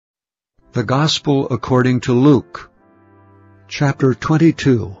The Gospel according to Luke, chapter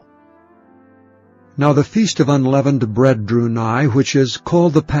 22. Now the feast of unleavened bread drew nigh, which is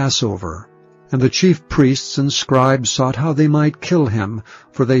called the Passover. And the chief priests and scribes sought how they might kill him,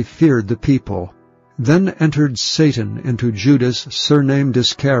 for they feared the people. Then entered Satan into Judas, surnamed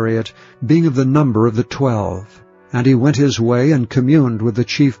Iscariot, being of the number of the 12. And he went his way and communed with the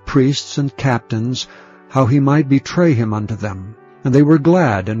chief priests and captains, how he might betray him unto them. And they were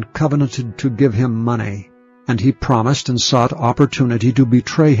glad and covenanted to give him money. And he promised and sought opportunity to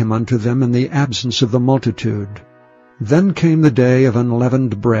betray him unto them in the absence of the multitude. Then came the day of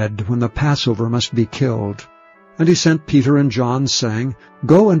unleavened bread, when the Passover must be killed. And he sent Peter and John, saying,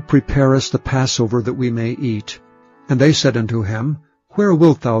 Go and prepare us the Passover, that we may eat. And they said unto him, Where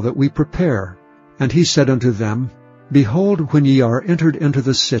wilt thou that we prepare? And he said unto them, Behold, when ye are entered into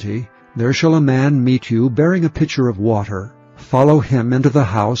the city, there shall a man meet you, bearing a pitcher of water. Follow him into the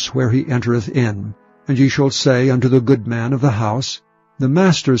house where he entereth in. And ye shall say unto the good man of the house, The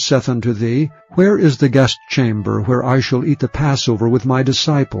Master saith unto thee, Where is the guest chamber, where I shall eat the Passover with my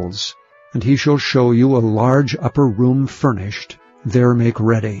disciples? And he shall show you a large upper room furnished. There make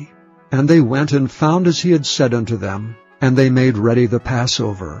ready. And they went and found as he had said unto them, and they made ready the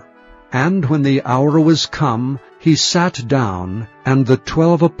Passover. And when the hour was come, he sat down, and the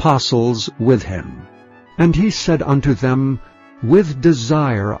 12 apostles with him. And he said unto them, With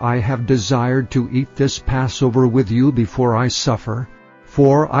desire I have desired to eat this Passover with you before I suffer.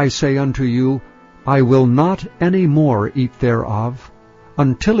 For I say unto you, I will not any more eat thereof,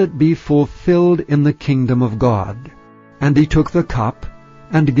 until it be fulfilled in the kingdom of God. And he took the cup,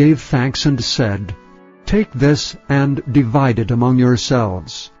 and gave thanks, and said, Take this, and divide it among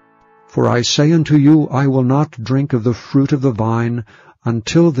yourselves. For I say unto you, I will not drink of the fruit of the vine,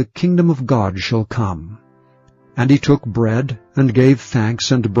 until the kingdom of God shall come. And he took bread, and gave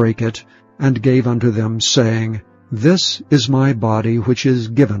thanks, and brake it, and gave unto them, saying, This is my body, which is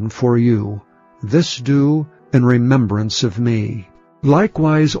given for you. This do in remembrance of me.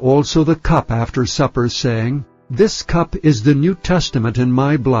 Likewise also the cup after supper, saying, This cup is the New Testament in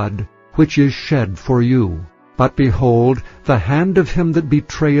my blood, which is shed for you. But behold, the hand of him that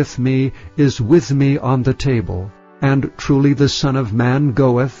betrayeth me is with me on the table. And truly the Son of Man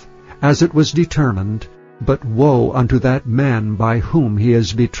goeth, as it was determined, but woe unto that man by whom he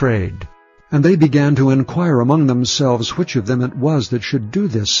is betrayed. And they began to inquire among themselves which of them it was that should do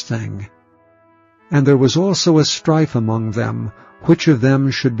this thing. And there was also a strife among them, which of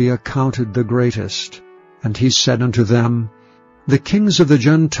them should be accounted the greatest. And he said unto them, The kings of the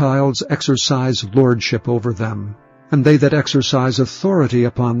Gentiles exercise lordship over them, and they that exercise authority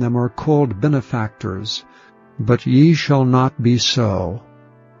upon them are called benefactors. But ye shall not be so.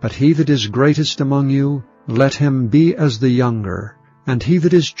 But he that is greatest among you, let him be as the younger, and he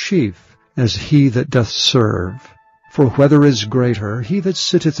that is chief as he that doth serve. For whether is greater, he that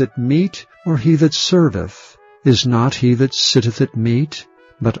sitteth at meat, or he that serveth? Is not he that sitteth at meat?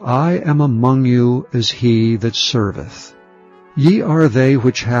 But I am among you as he that serveth. Ye are they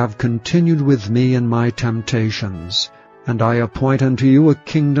which have continued with me in my temptations, and I appoint unto you a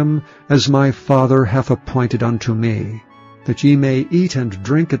kingdom, as my Father hath appointed unto me, that ye may eat and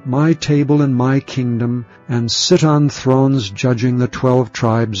drink at my table in my kingdom, and sit on thrones judging the 12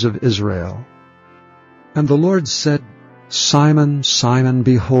 tribes of Israel. And the Lord said, Simon, Simon,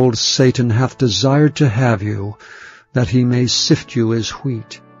 behold, Satan hath desired to have you, that he may sift you as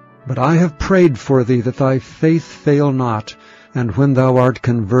wheat. But I have prayed for thee, that thy faith fail not, and when thou art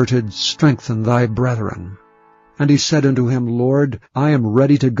converted, strengthen thy brethren. And he said unto him, Lord, I am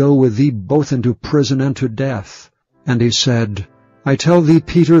ready to go with thee both into prison and to death. And he said, I tell thee,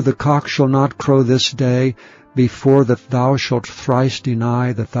 Peter, the cock shall not crow this day, before that thou shalt thrice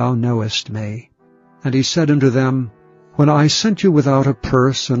deny that thou knowest me. And he said unto them, When I sent you without a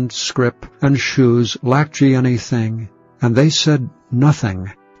purse and scrip and shoes, lacked ye anything? And they said,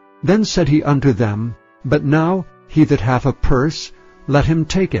 Nothing. Then said he unto them, But now he that hath a purse, let him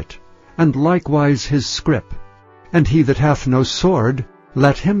take it, and likewise his scrip. And he that hath no sword,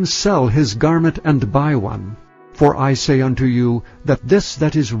 let him sell his garment and buy one. For I say unto you, that this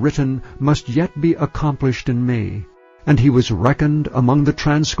that is written must yet be accomplished in me. And he was reckoned among the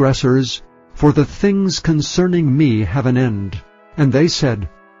transgressors, for the things concerning me have an end. And they said,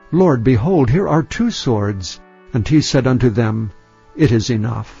 Lord, behold, here are 2 swords. And he said unto them, It is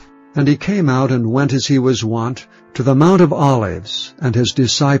enough. And he came out and went as he was wont, to the Mount of Olives, and his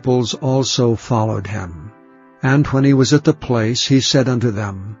disciples also followed him. And when he was at the place, he said unto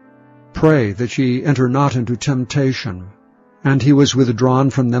them, Pray that ye enter not into temptation. And he was withdrawn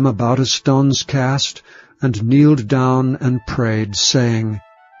from them about a stone's cast, and kneeled down and prayed, saying,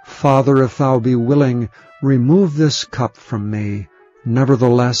 Father, if thou be willing, remove this cup from me.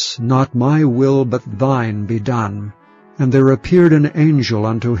 Nevertheless, not my will, but thine be done. And there appeared an angel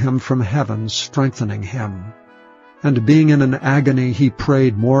unto him from heaven, strengthening him. And being in an agony, he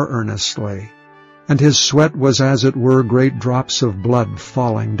prayed more earnestly. And his sweat was as it were great drops of blood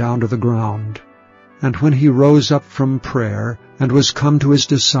falling down to the ground. And when he rose up from prayer, and was come to his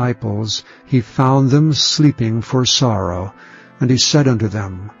disciples, he found them sleeping for sorrow. And he said unto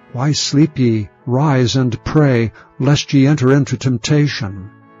them, Why sleep ye? Rise and pray, lest ye enter into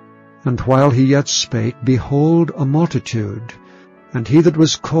temptation. And while he yet spake, behold, a multitude. And he that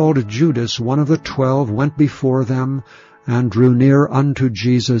was called Judas, one of the 12, went before them, and drew near unto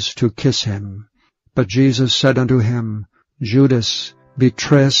Jesus to kiss him. But Jesus said unto him, Judas,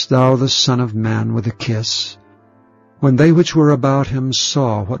 betrayest thou the Son of Man with a kiss? When they which were about him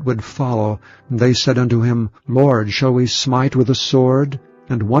saw what would follow, they said unto him, Lord, shall we smite with a sword?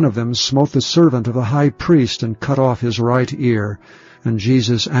 And one of them smote the servant of the high priest, and cut off his right ear. And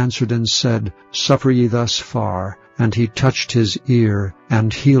Jesus answered and said, Suffer ye thus far. And he touched his ear,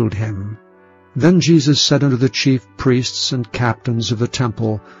 and healed him. Then Jesus said unto the chief priests and captains of the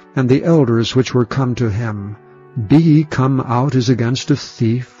temple, and the elders which were come to him, Be ye come out as against a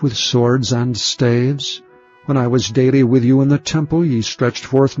thief with swords and staves? When I was daily with you in the temple, ye stretched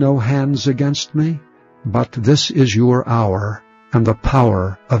forth no hands against me. But this is your hour, and the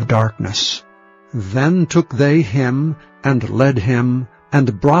power of darkness. Then took they him, and led him,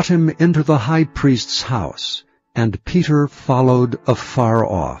 and brought him into the high priest's house. And Peter followed afar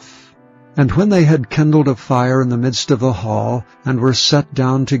off. And when they had kindled a fire in the midst of the hall, and were set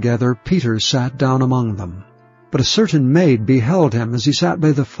down together, Peter sat down among them. But a certain maid beheld him as he sat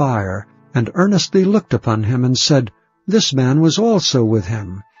by the fire, and earnestly looked upon him, and said, This man was also with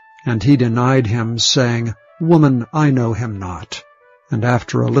him. And he denied him, saying, Woman, I know him not. And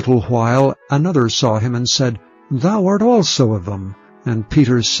after a little while another saw him, and said, Thou art also of them. And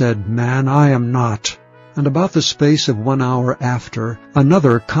Peter said, Man, I am not. And about the space of 1 hour after,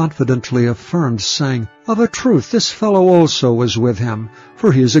 another confidently affirmed, saying, Of a truth this fellow also was with him,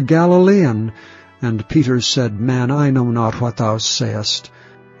 for he is a Galilean. And Peter said, Man, I know not what thou sayest.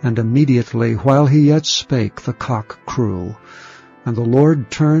 And immediately, while he yet spake, the cock crew. And the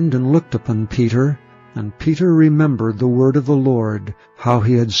Lord turned and looked upon Peter. And Peter remembered the word of the Lord, how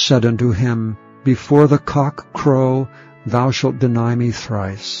he had said unto him, Before the cock crow, thou shalt deny me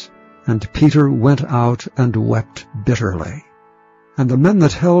thrice. And Peter went out and wept bitterly. And the men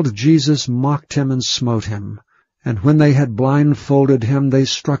that held Jesus mocked him and smote him. And when they had blindfolded him, they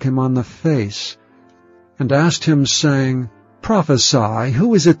struck him on the face, and asked him, saying, Prophesy,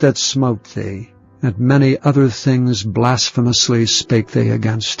 who is it that smote thee? And many other things blasphemously spake they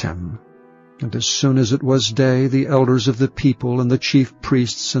against him. And as soon as it was day, the elders of the people and the chief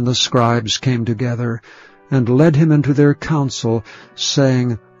priests and the scribes came together, and led him into their council,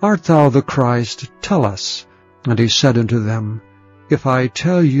 saying, Art thou the Christ? Tell us. And he said unto them, If I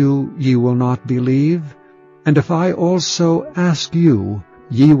tell you, ye will not believe. And if I also ask you,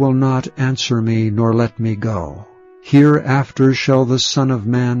 ye will not answer me, nor let me go. Hereafter shall the Son of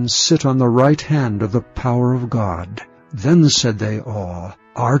Man sit on the right hand of the power of God. Then said they all,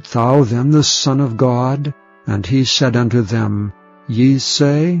 Art thou then the Son of God? And he said unto them, Ye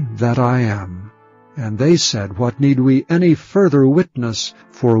say that I am. And they said, What need we any further witness?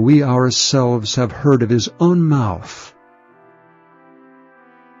 For we ourselves have heard of his own mouth.